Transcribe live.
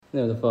In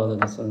the name of the Father,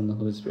 the Son, and the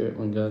Holy Spirit,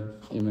 one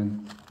God.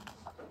 Amen.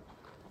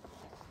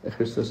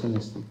 Christos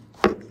Anesti.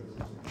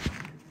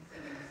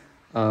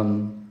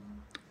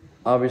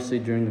 Obviously,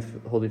 during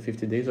the Holy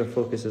 50 Days, our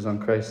focus is on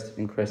Christ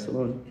and Christ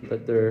alone.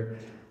 But there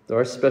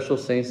are special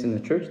saints in the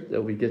church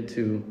that we get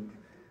to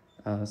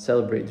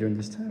celebrate during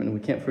this time, and we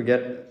can't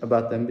forget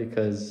about them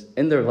because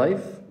in their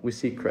life we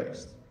see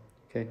Christ.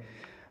 Okay,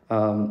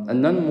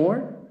 and none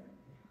more,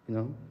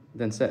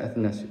 than Saint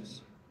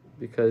Athanasius,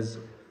 because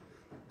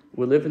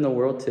we live in a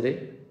world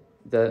today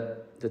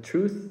that the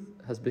truth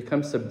has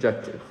become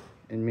subjective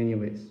in many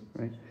ways.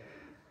 Right,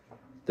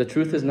 the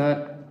truth is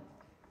not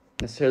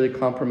necessarily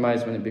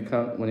compromised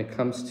when it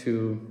comes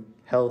to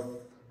health,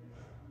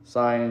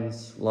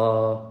 science,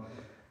 law,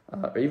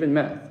 or even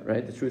math.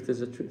 Right, the truth is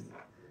the truth.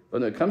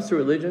 But when it comes to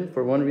religion,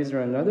 for one reason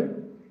or another,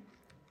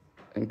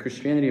 and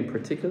Christianity in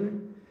particular,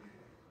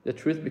 the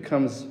truth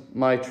becomes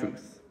my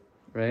truth,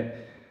 right?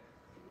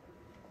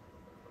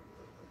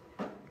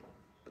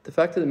 But the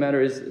fact of the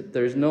matter is,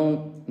 there is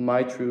no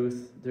my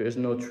truth, there is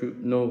no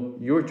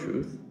your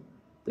truth,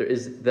 there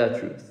is the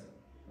truth,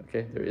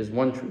 okay? There is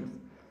one truth.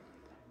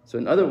 So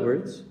in other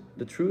words,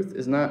 the truth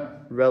is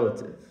not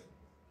relative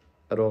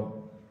at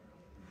all.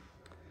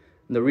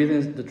 And the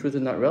reason the truth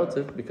is not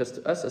relative, because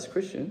to us as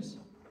Christians,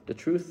 the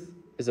truth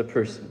is a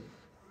person,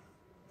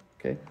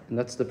 okay? And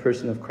that's the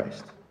person of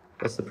Christ.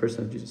 That's the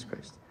person of Jesus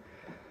Christ.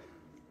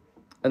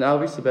 And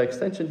obviously, by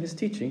extension, his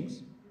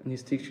teachings, and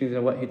his teachings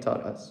are what he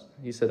taught us.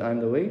 He said, I am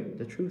the way,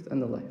 the truth,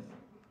 and the life.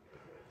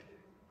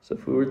 So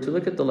if we were to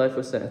look at the life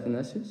of Saint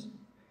Athanasius,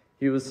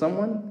 he was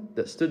someone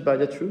that stood by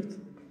the truth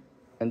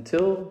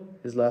until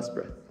his last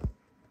breath,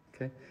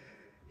 okay?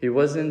 He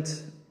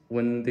wasn't,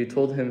 when they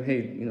told him,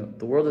 hey,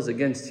 the world is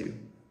against you,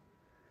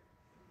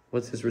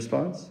 what's his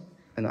response?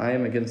 And I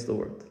am against the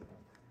world,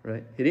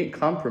 right? He didn't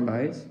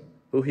compromise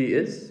who he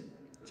is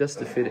just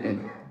to fit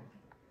in.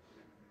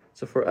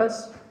 So for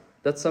us,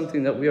 that's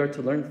something that we are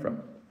to learn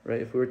from,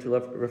 right? If we were to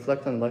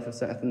reflect on the life of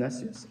Saint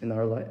Athanasius in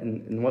our life,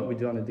 in what we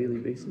do on a daily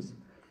basis,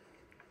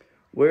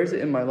 where is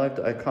it in my life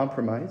that I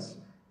compromise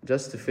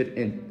just to fit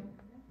in,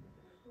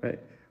 right?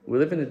 We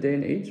live in a day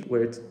and age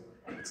where it's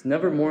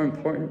never more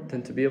important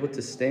than to be able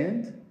to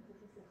stand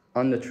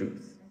on the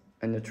truth.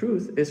 And the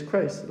truth is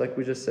Christ, like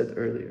we just said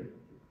earlier.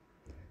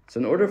 So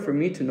in order for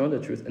me to know the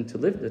truth and to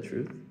live the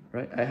truth,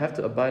 right, I have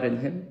to abide in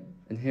him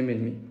and him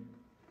in me.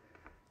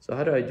 So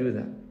how do I do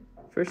that?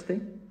 First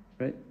thing,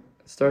 right,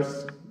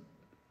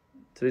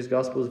 today's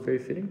gospel is very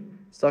fitting.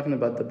 It's talking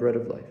about the bread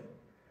of life.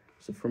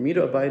 So for me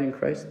to abide in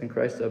Christ and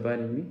Christ to abide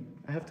in me,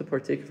 I have to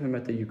partake of him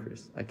at the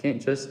Eucharist. I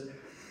can't just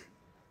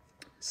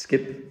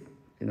skip,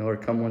 or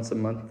come once a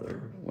month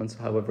or once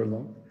however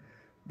long.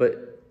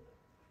 But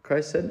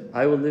Christ said,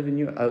 I will live in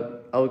you.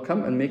 I will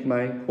come and make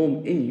my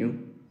home in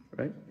you,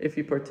 right, if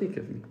you partake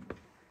of me.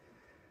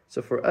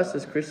 So for us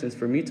as Christians,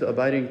 for me to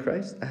abide in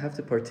Christ, I have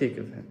to partake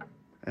of him.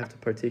 I have to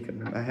partake of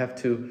him. I have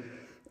to,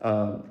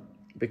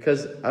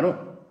 because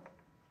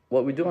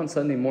what we do on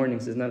Sunday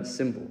mornings is not a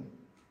symbol,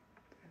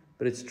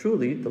 but it's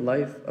truly the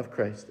life of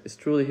Christ. It's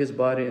truly his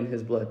body and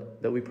his blood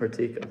that we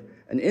partake of.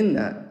 And in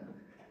that,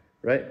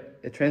 right,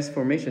 a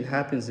transformation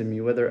happens in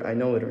me, whether I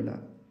know it or not.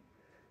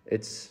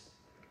 It's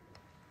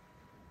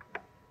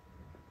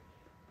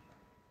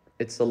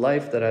the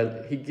life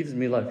that he gives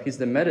me life. He's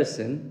the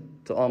medicine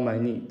to all my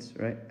needs,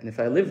 right? And if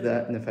I live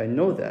that, and if I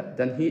know that,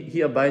 then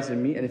he abides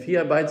in me. And if he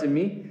abides in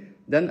me,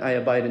 then I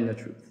abide in the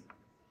truth,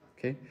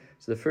 okay?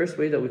 So the first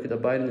way that we could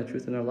abide in the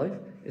truth in our life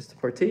is to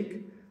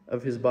partake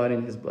of his body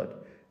and his blood.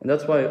 And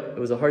that's why it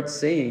was a hard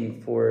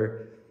saying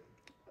for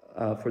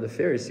the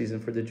Pharisees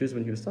and for the Jews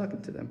when he was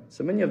talking to them.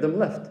 So many of them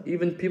left,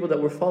 even people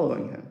that were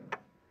following him,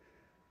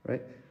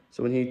 right?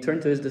 So when he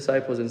turned to his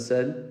disciples and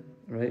said,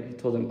 right, he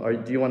told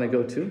them, do you want to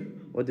go too?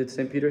 What did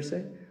St. Peter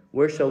say?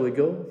 Where shall we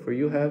go? For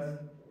you have,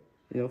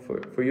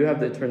 for you have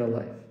the eternal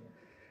life.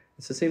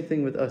 It's the same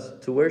thing with us.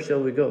 To where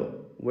shall we go?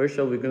 Where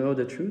shall we know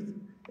the truth?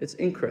 It's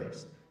in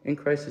Christ. In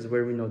Christ is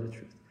where we know the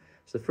truth.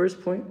 So the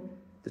first point,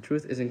 the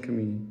truth is in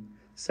communion.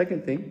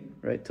 Second thing,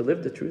 right, to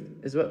live the truth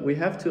is what we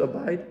have to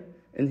abide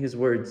in his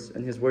words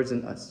and his words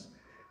in us.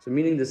 So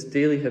meaning this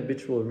daily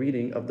habitual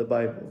reading of the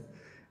Bible.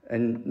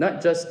 And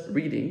not just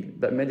reading,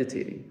 but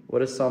meditating. What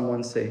does Psalm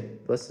 1 say?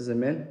 Blessed is the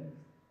man,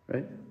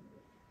 right?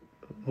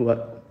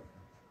 What?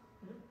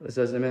 Blessed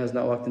is the man who has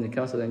not walked in the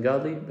counsel of the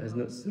ungodly, but has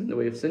not stood in the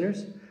way of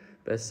sinners,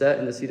 but has sat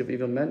in the seat of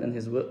evil men, and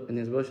his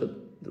will shall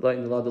delight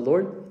in the law of the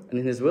Lord, and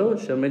in his will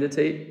shall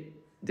meditate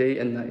day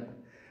and night.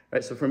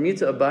 Right? So for me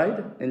to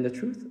abide in the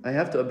truth, I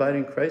have to abide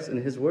in Christ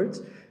and his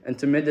words, and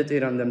to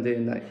meditate on them day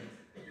and night.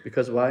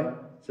 Because why?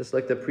 Just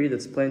like the tree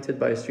that's planted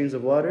by streams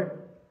of water,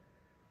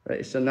 right?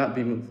 It shall not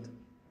be moved.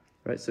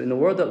 Right? So in the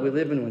world that we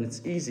live in, when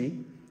it's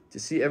easy to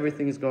see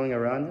everything is going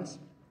around us,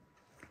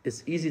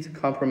 it's easy to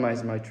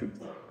compromise my truth.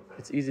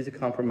 It's easy to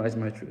compromise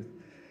my truth.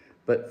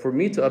 But for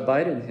me to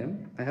abide in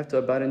him, I have to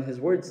abide in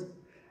his words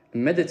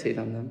and meditate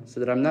on them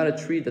so that I'm not a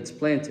tree that's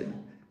planted,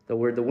 that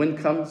where the wind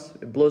comes,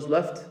 it blows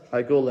left,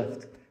 I go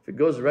left. If it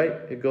goes right,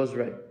 it goes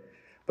right.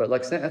 But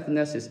like St.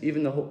 Athanasius,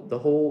 even the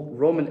whole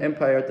Roman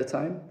Empire at the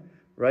time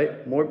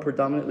right, more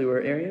predominantly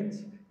were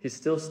Arians, he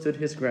still stood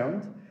his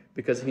ground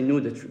because he knew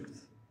the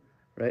truth,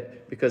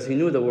 right? Because he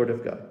knew the word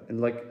of God.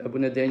 And like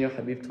Abu Daniel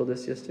Habib told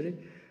us yesterday,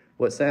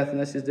 what Saint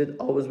Athanasius did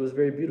always was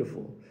very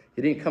beautiful.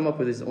 He didn't come up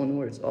with his own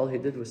words. All he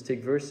did was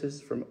take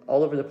verses from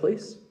all over the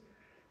place,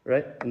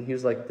 right? And he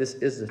was like, this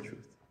is the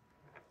truth.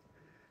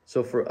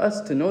 So for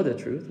us to know the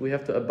truth, we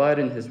have to abide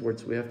in his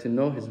words. We have to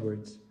know his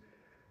words.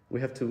 We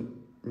have to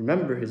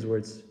remember his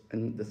words.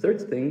 And the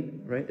third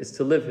thing, right, is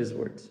to live his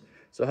words.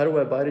 So how do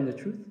I abide in the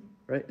truth,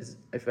 right? Is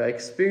if I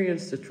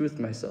experience the truth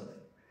myself.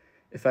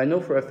 If I know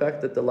for a fact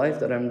that the life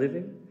that I'm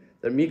living,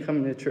 that me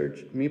coming to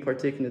church, me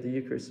partaking of the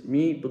Eucharist,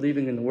 me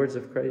believing in the words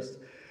of Christ,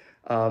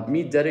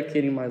 me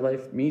dedicating my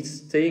life, me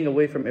staying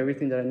away from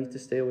everything that I need to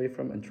stay away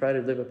from and try to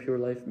live a pure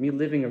life, me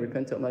living a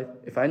repentant life,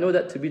 if I know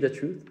that to be the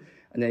truth,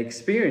 and I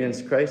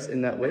experience Christ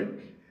in that way,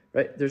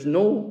 right, there's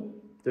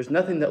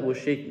nothing that will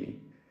shake me,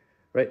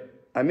 right?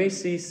 I may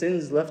see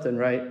sins left and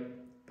right,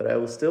 but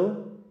I'll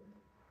still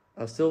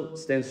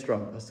stand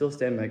strong. I'll still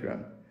stand my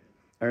ground.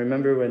 I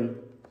remember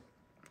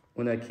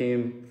when I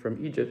came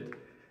from Egypt,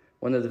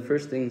 one of the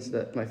first things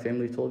that my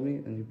family told me,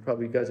 and you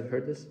probably guys have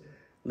heard this,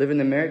 live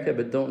in America,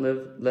 but don't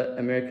let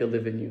America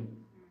live in you,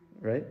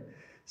 right?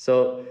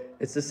 So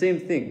it's the same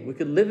thing. We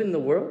could live in the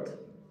world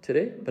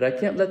today, but I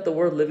can't let the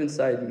world live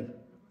inside me.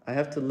 I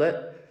have to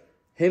let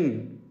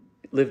him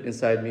live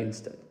inside me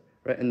instead,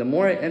 right? And the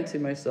more I empty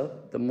myself,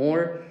 the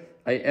more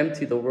I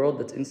empty the world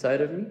that's inside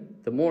of me,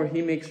 the more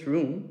he makes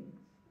room,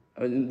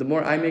 the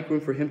more I make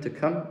room for him to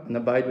come and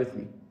abide with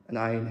me, and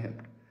I in him,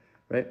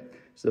 right?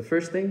 So the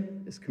first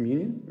thing is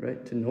communion,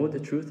 right? To know the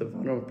truth of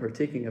what I'm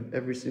partaking of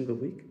every single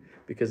week.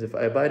 Because if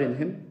I abide in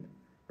him,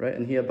 right,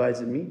 and he abides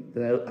in me,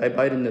 then I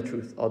abide in the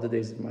truth all the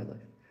days of my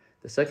life.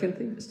 The second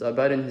thing is to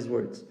abide in his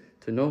words,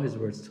 to know his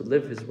words, to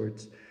live his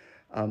words,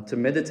 to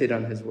meditate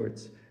on his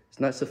words. It's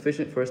not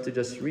sufficient for us to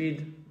just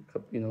read,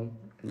 and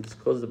just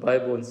close the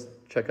Bible and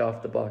check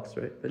off the box,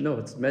 right? But no,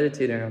 it's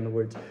meditating on the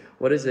words.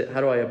 What is it?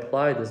 How do I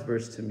apply this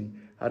verse to me?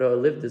 How do I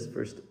live this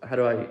verse? How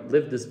do I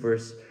live this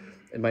verse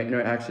in my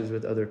interactions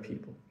with other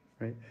people,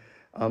 right?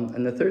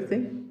 And the third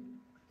thing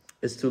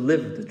is to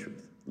live the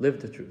truth.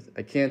 Live the truth.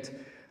 I can't,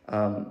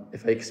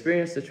 if I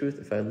experience the truth,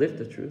 if I live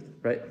the truth,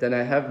 right, then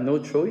I have no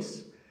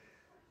choice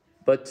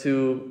but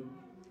to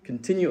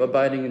continue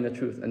abiding in the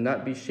truth and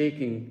not be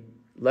shaking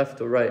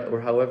left or right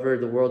or however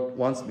the world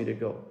wants me to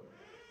go,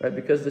 right?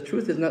 Because the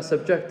truth is not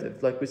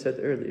subjective, like we said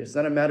earlier. It's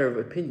not a matter of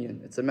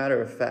opinion. It's a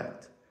matter of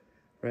fact,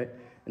 right?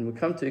 And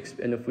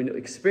and if we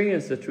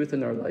experience the truth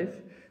in our life,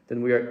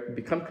 then we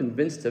become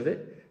convinced of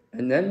it,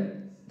 and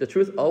then the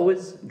truth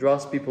always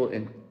draws people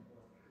in,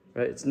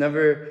 right? It's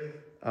never,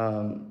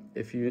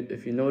 if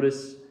you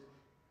notice,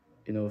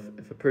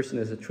 if a person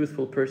is a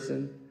truthful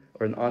person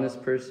or an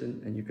honest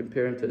person, and you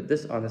compare him to a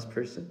dishonest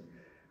person,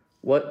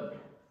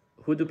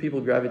 who do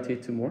people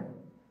gravitate to more?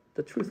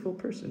 The truthful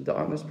person, the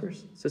honest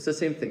person. So it's the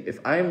same thing. If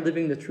I am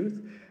living the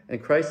truth, and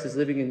Christ is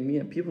living in me,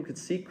 and people could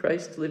see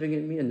Christ living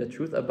in me, and the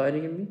truth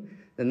abiding in me,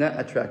 then that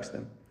attracts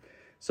them.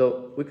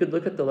 So we could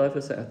look at the life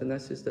of Saint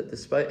Athanasius, that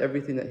despite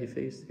everything that he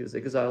faced, he was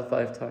exiled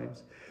 5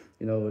 times.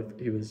 He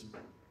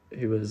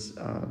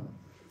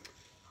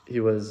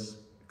was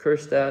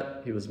cursed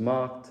at, he was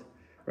mocked,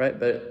 right?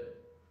 But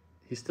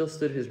he still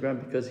stood his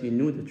ground because he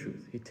knew the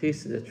truth. He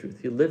tasted the truth.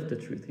 He lived the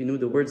truth. He knew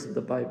the words of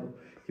the Bible.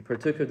 He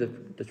partook of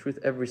the truth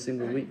every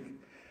single week,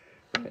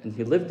 right? And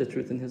he lived the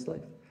truth in his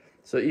life.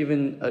 So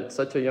even at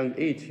such a young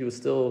age, he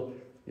was the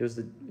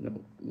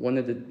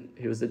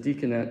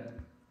deacon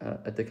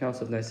at the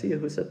Council of Nicaea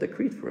who set the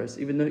creed for us.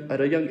 Even though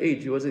at a young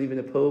age, he wasn't even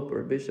a pope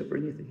or a bishop or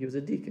anything. He was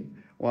a deacon.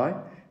 Why?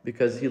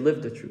 Because he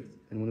lived the truth.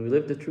 And when we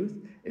live the truth,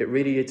 it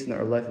radiates in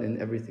our life and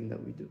in everything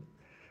that we do.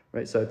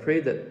 Right? So I pray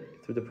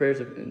that through the prayers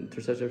of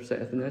intercession of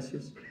Saint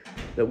Athanasius,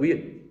 that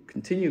we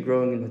continue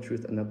growing in the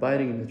truth and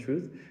abiding in the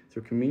truth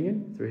through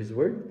communion, through his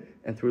word,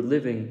 and through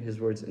living his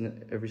words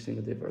in every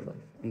single day of our life.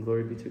 And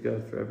glory be to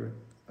God forever.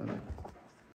 Amen.